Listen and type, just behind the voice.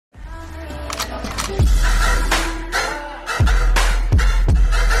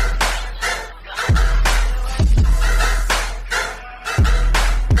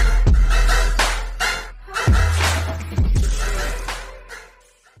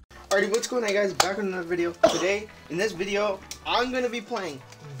Alrighty, what's going on, guys? Back on another video. Today, in this video, I'm gonna be playing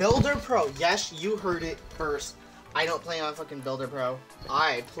Builder Pro. Yes, you heard it first. I don't play on fucking Builder Pro.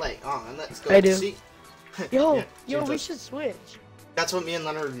 I play on. Let's go. I do. See. Yo, yeah, we should switch. That's what me and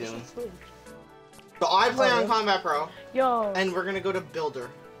Leonard are doing. So I play on Combat Pro. Yo. And we're gonna go to Builder.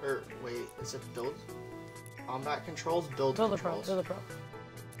 Or wait, is it Build? Combat controls, Builder controls. Builder Pro.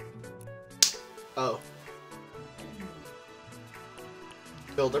 Oh.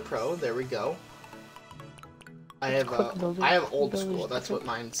 Builder Pro, there we go. I have old school, that's what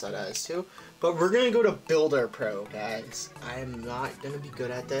mine set as too. But we're gonna go to Builder Pro, guys. I am not gonna be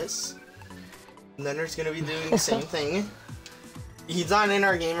good at this. Leonard's gonna be doing the same thing. He's not in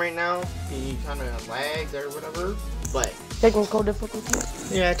our game right now. He kinda lagged or whatever. But technical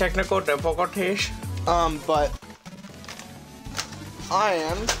difficulties. Yeah, technical difficulties. But I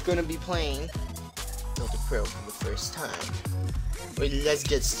am gonna be playing Builder Pro for the first time. Well, let's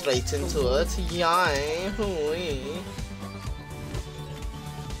get straight into it. Yay! You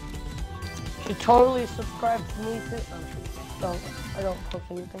should totally subscribe to me too. No, I don't post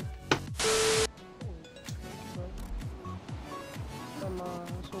anything. Some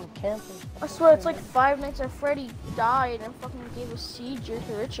campers. I swear it's like Five Nights at Freddy died and fucking gave a seizure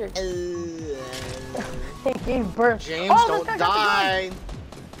to Richard. He gave birth. James, don't die!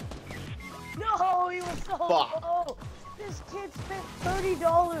 No, he was so low. This kid spent $30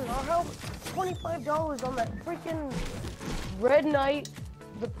 or how $25 on that freaking Red Knight.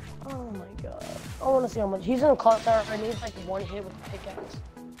 Oh my god. I want to see how much. He's in a clock tower and he's like one hit with a pickaxe.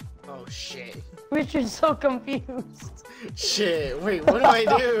 Oh shit. Richard's so confused. Shit, wait, what do I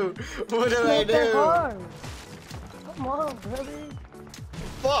do? What do I do? Come on, brother.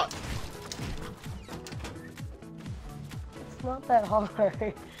 Fuck. It's not that hard.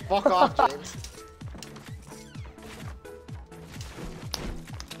 Fuck off, James.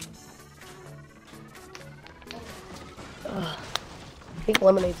 I think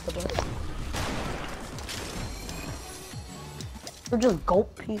lemonade's the best. Or just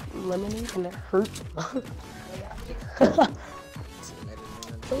gulp lemonade and it hurts.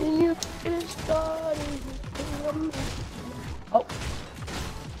 When you get started, oh.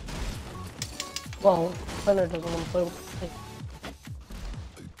 Well, Leonard doesn't want to play with me.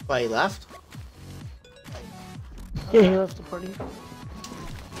 Why, he left? Yeah, he left the party.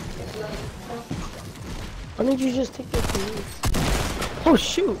 Why didn't you just take the keys? Oh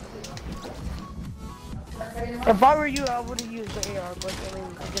shoot! If I were you, I would have used the AR, but I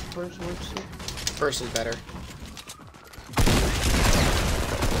mean, I guess burst works too. Burst is better.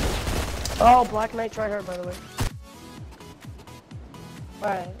 Oh, Black Knight tried hard, by the way.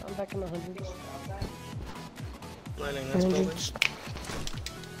 Alright, I'm back in the hundreds. Landing this building.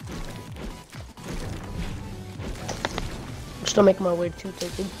 I'm still making my way to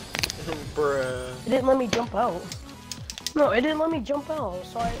taken. Bruh. It didn't let me jump out. No, it didn't let me jump out,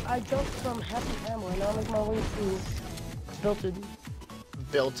 so I jumped from Happy Family, now I'm making my way to Tilted.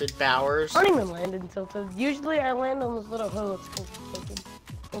 Builted Bowers. I don't even land in Tilted. Usually I land on this little hill that's called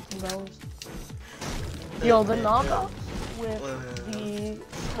Tilted Bowers. Yo, the knockoffs with the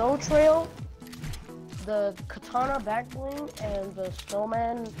Snow Trail, the Katana back bling, and the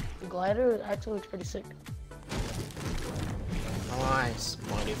Snowman glider actually looks pretty sick. Nice,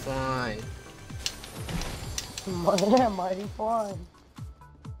 mighty fine. Yeah, mighty fine.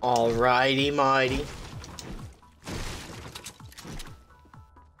 Alrighty, mighty.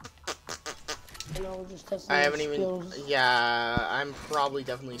 You know, just testing I haven't skills. even. Yeah, I'm probably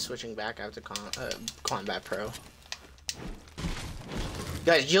definitely switching back out to Combat Pro.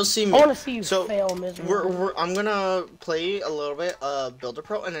 Guys, you'll see me. I want to see you fail miserably. I'm gonna play a little bit Builder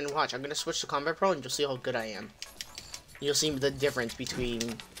Pro, and then watch. I'm gonna switch to Combat Pro, and you'll see how good I am. You'll see the difference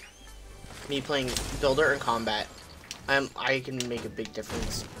between me playing Builder and Combat. I can make a big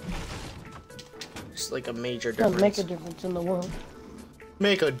difference. It's like a major difference. Make a difference in the world.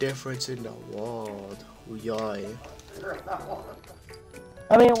 Make a difference in the world. Yay.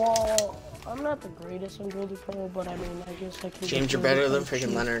 I mean, well, I'm not the greatest on Builder Pro, but I mean, I guess I can. James, you're better than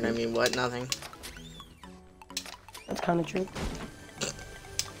freaking Leonard. I mean, what? Nothing. That's kind of true.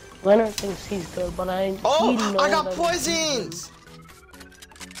 Leonard thinks he's good, but I. Oh, I got poisons!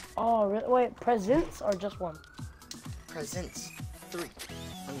 Oh, really? Wait, presents or just one? Presents. 3. I'm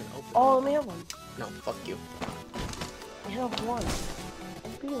gonna open. Oh, let me have one. No, fuck you. I have one.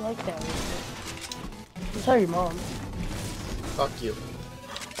 Don't be like that. Just tell your mom. Fuck you.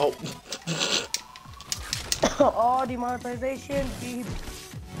 Oh. Oh, demonetization, beep.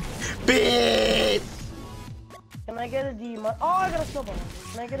 Beep! Can I get a Oh, I got a snowball.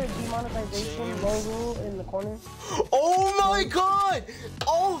 Can I get a demonetization logo in the corner? Oh my god!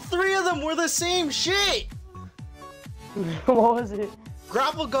 All three of them were the same shit! What was it?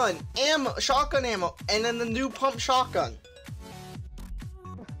 Grapple gun, ammo, shotgun ammo, and then the new pump shotgun.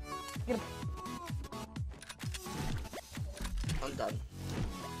 I'm done.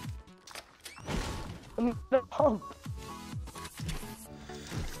 The pump.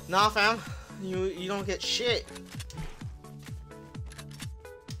 Nah, fam. You don't get shit.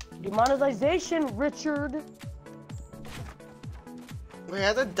 Demonetization, Richard. Wait, I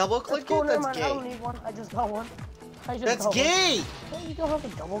had to double click Cool, it? That's I gay. don't need one. I just got one. That's gay! One. You don't have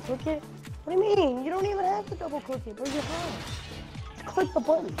to double click it? What do you mean? You don't even have to double click it. Where's your phone? Just click the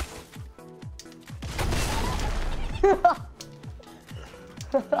button.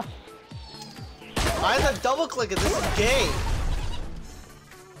 I had to double click it. This is gay.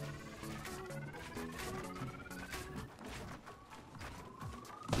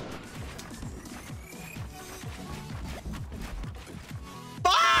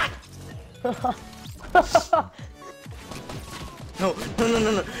 No.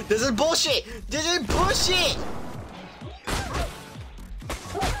 This is bullshit. This is bullshit.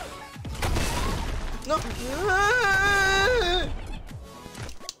 No.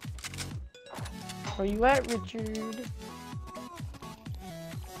 Where you at, Richard?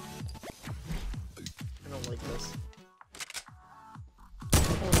 I don't like this.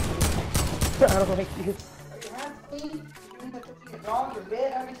 I don't like you.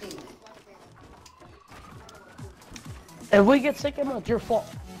 If we get sick, it's your fault.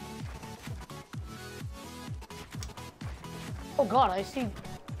 Oh god, I see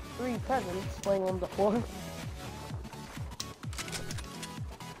 3 peasants laying on the floor.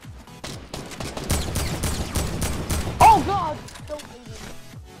 Oh god! Don't leave me.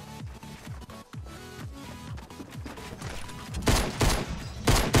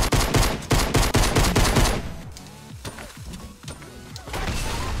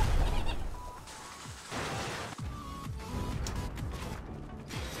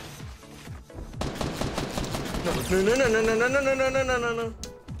 No.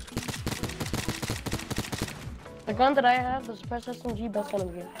 The gun that I have is Press SMG best gun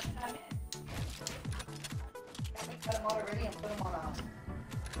of the game.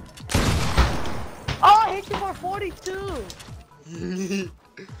 Oh, I hit you for 42!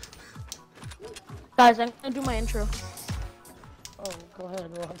 Guys, I'm gonna do my intro. Oh, go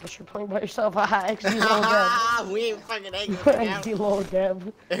ahead, well, I guess you're playing by yourself. XD low dab. We ain't fucking egg XD low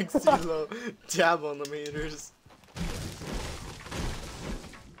dab. XD low dab on the meters.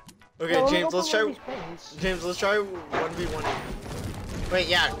 Okay, Well, James, let's try. James, let's try 1v1. Wait,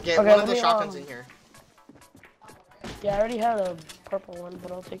 yeah, get Okay, one of the let me, shotguns in here. Yeah, I already had a purple one,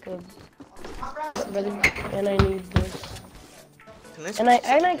 but I'll take a. And I need this. And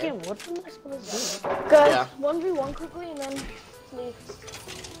I get wood from this. What is this? Guys, Yeah. 1v1 quickly and then leave.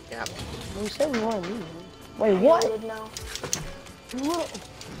 Yeah. We said we want to leave. Wait, what? Now.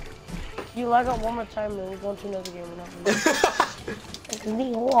 You lag out one more time, and we're going to another game. We're not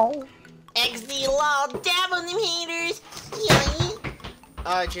XD low. XD low, dab on them haters.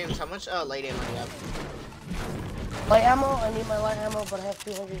 Yeah. James, how much light ammo do you have? Light ammo? I need my light ammo, but I have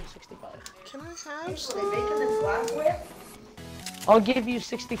 265. Can I have some? I'll give you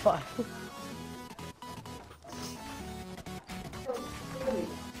 65.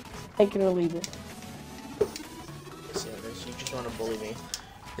 Take it or leave it. You just want to bully me.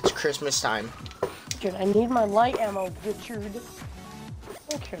 It's Christmas time. Dude, I need my light ammo, Richard. I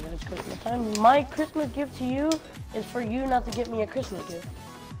don't care that it's Christmas time. My Christmas gift to you is for you not to get me a Christmas gift.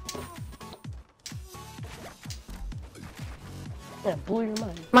 Yeah, blew your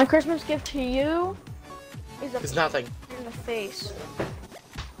mind. My Christmas gift to you is It's nothing. in the face.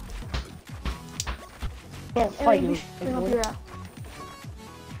 Can't fight you.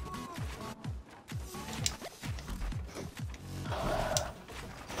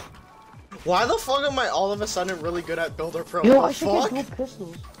 Why the fuck am I all of a sudden really good at Builder Pro? Yo, What I the should fuck? get dual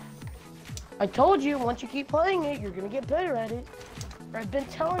pistols. I told you, once you keep playing it, you're gonna get better at it. I've been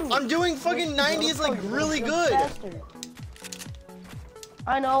telling you. I'm doing fucking 90s like really good. Faster.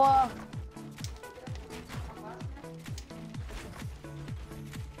 I know,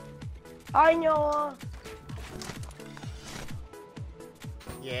 I know,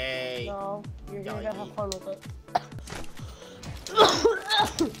 Yay. No, you're gonna Doggy. have fun with it.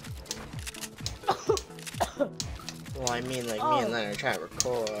 Well, I mean, like, me and Leonard try to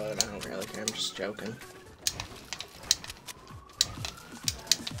record. I don't really care. I'm just joking.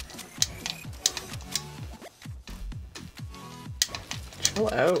 Chill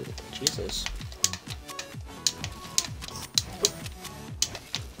out. Jesus.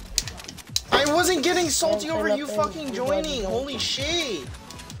 wasn't getting salty over you fucking joining. Holy shit.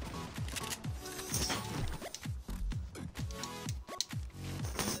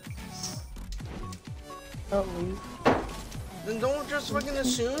 Don't leave. Then don't just fucking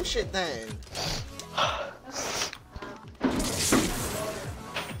assume shit then.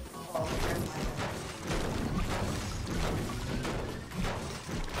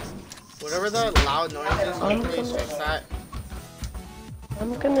 Whatever that loud noise is, please fix that.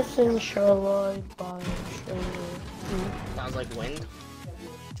 I'm gonna sing Charlotte by Stranger. Sounds like wind.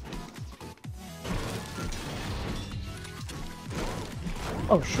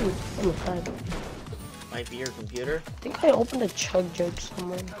 Oh shoot, I'm inside. Might be your computer. I think I opened a chug jug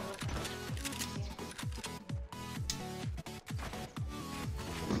somewhere.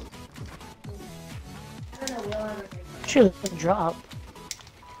 Shoot, a drop.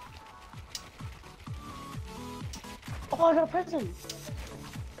 Oh, I got a present.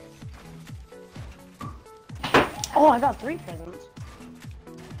 Oh, I got 3 presents.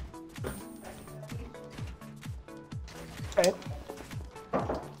 Alright.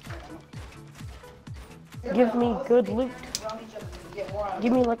 Give me good loot.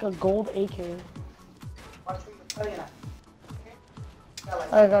 Give me like a gold AK.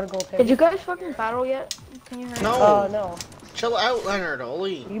 I got a gold AK. Did you guys fucking battle yet? Can you hear me? No. No. Chill out, Leonard.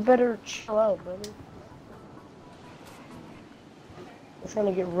 Holy. You better chill out, brother. I'm trying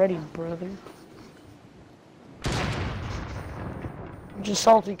to get ready, brother. I'm just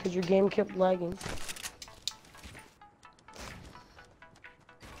salty because your game kept lagging.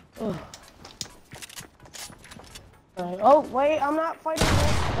 Ugh. Right. Oh, wait, I'm not fighting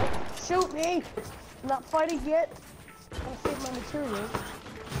yet. Shoot me! I'm not fighting yet. I'm gonna save my materials.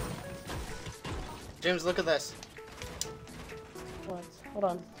 James, look at this. What? Hold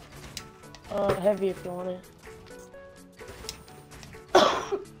on. Heavy if you want it.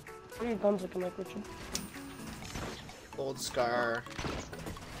 What are your guns looking like, Richard? Old scar.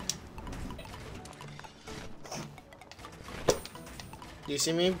 Do you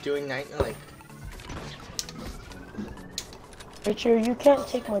see me doing night like? Richard, you can't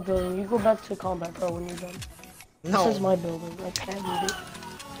take my building. You go back to combat pro when you're done. No. This is my building. I can't read it.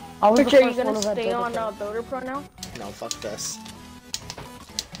 I was Richard, the are you first one gonna who had stay on Builder Builder Pro now? No, fuck this.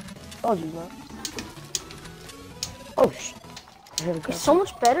 Pro. Oh, you not. Oh shit. I heard a gun. It's so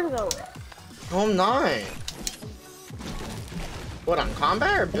much better though. No, I'm not. What, on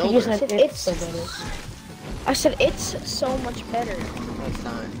combat or I think you builder? said It's- so better. I said it's so much better. No, it's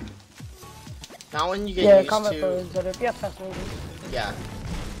not. Not when you get Yeah, used combat pro to. is better. If you have fast movers. Yeah.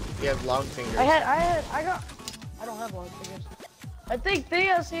 You have long fingers. I don't have long fingers. I think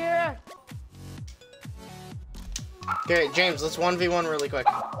Thea's here. Okay, James, let's 1v1 really quick.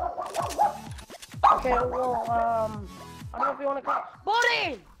 Okay, well, I don't know if you want to cut.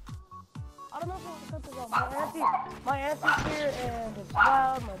 Buddy! I don't know if you want to cut this off. My auntie's here and it's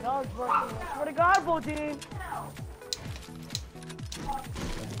loud. My dog's barking. I swear to God, Bodine.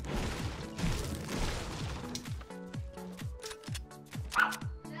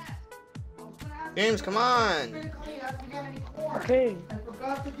 James, come on. Okay.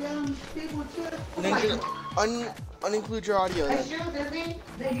 Then just uninclude your audio then.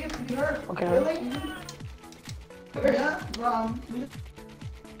 Okay.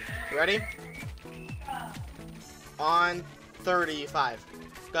 You ready? On 35.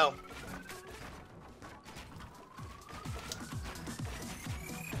 Go.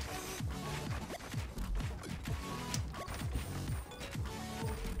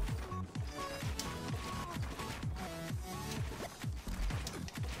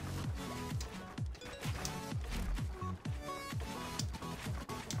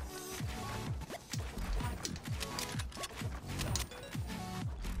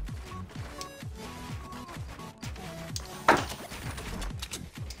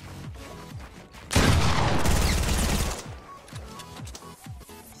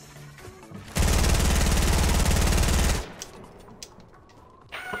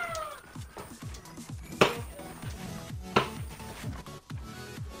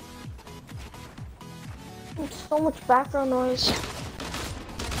 So much background noise.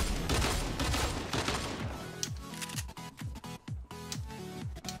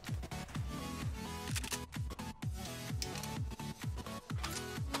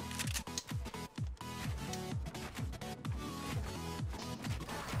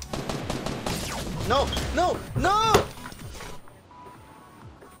 No, no, no!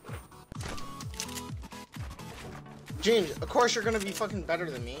 James, of course you're gonna be fucking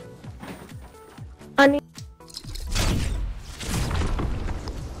better than me. I need.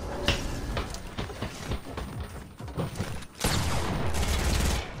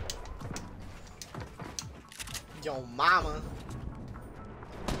 mama.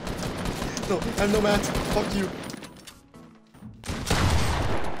 No, I have no mats. Fuck you.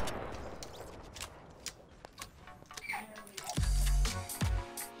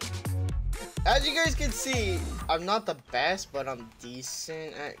 As you guys can see, I'm not the best, but I'm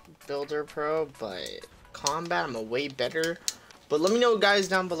decent at Builder Pro. But combat, I'm a way better. But let me know, guys,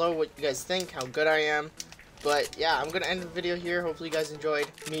 down below what you guys think, how good I am. But yeah, I'm gonna end the video here. Hopefully, you guys enjoyed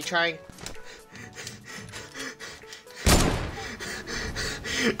me trying.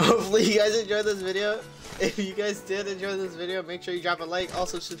 Hopefully, you guys enjoyed this video. If you guys did enjoy this video, make sure you drop a like.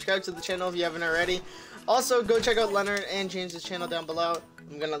 Also, subscribe to the channel if you haven't already. Also, go check out Leonard and James' channel down below.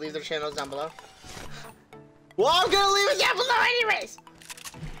 I'm gonna leave their channels down below. Well, I'm gonna leave it down below anyways.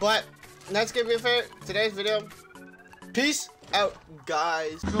 But that's gonna be it for today's video. Peace out,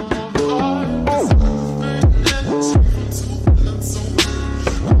 guys.